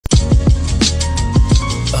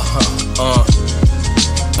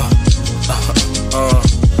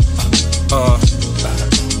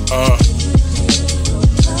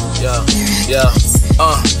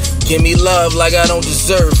Give me love like I don't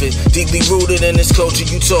deserve it. Deeply rooted in this culture,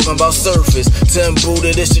 you talking about surface. Tim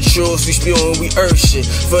booted, it's the truth, we spewing, we earth shit.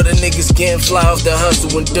 For the niggas getting fly off the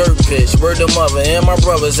hustle and dirt pitch. Word to mother and my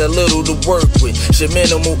brothers had little to work with. Shit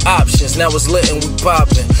minimal options, now it's lit and we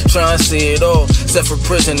poppin'. Trying to see it all, except for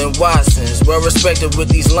prison and Watson's. Well respected with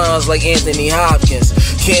these lines like Anthony Hopkins.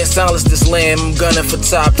 Can't silence this lamb, I'm gunning for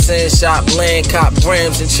top 10. Shop land, cop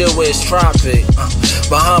grams and chill where it's tropic.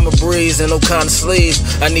 Bahama breeze and no kind of sleeves.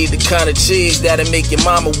 I need the kind of cheese that'll make your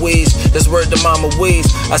mama wheeze. That's word to mama wheeze.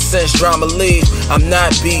 I sense drama leave. I'm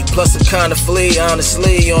not beat, plus a kind of flea.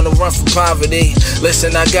 Honestly, on the run from poverty.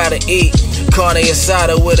 Listen, I gotta eat. Carne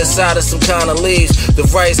asada with a side of some kind of leaves. The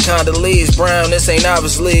rice kind of leaves. Brown, this ain't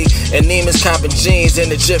obviously. And Neiman's copping jeans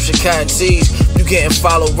and Egyptian cotton tees. You getting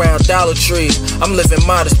followed round Dollar Trees. I'm living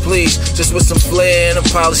modest, please. Just with some flair and a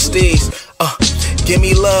polished steez. Give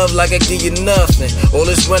me love like I give you nothing. All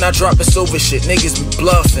this when I drop this over shit, niggas be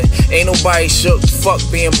bluffing. Ain't nobody shook, fuck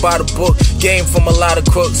being by the book. Game from a lot of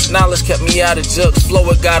crooks, knowledge kept me out of jokes. Flow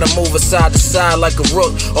it gotta move side to side like a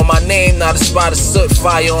rook. On my name, not a spot of soot.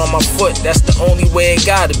 Fire on my foot, that's the only way it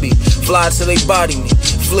gotta be. Fly till they body me,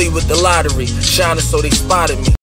 flee with the lottery. Shining so they spotted me.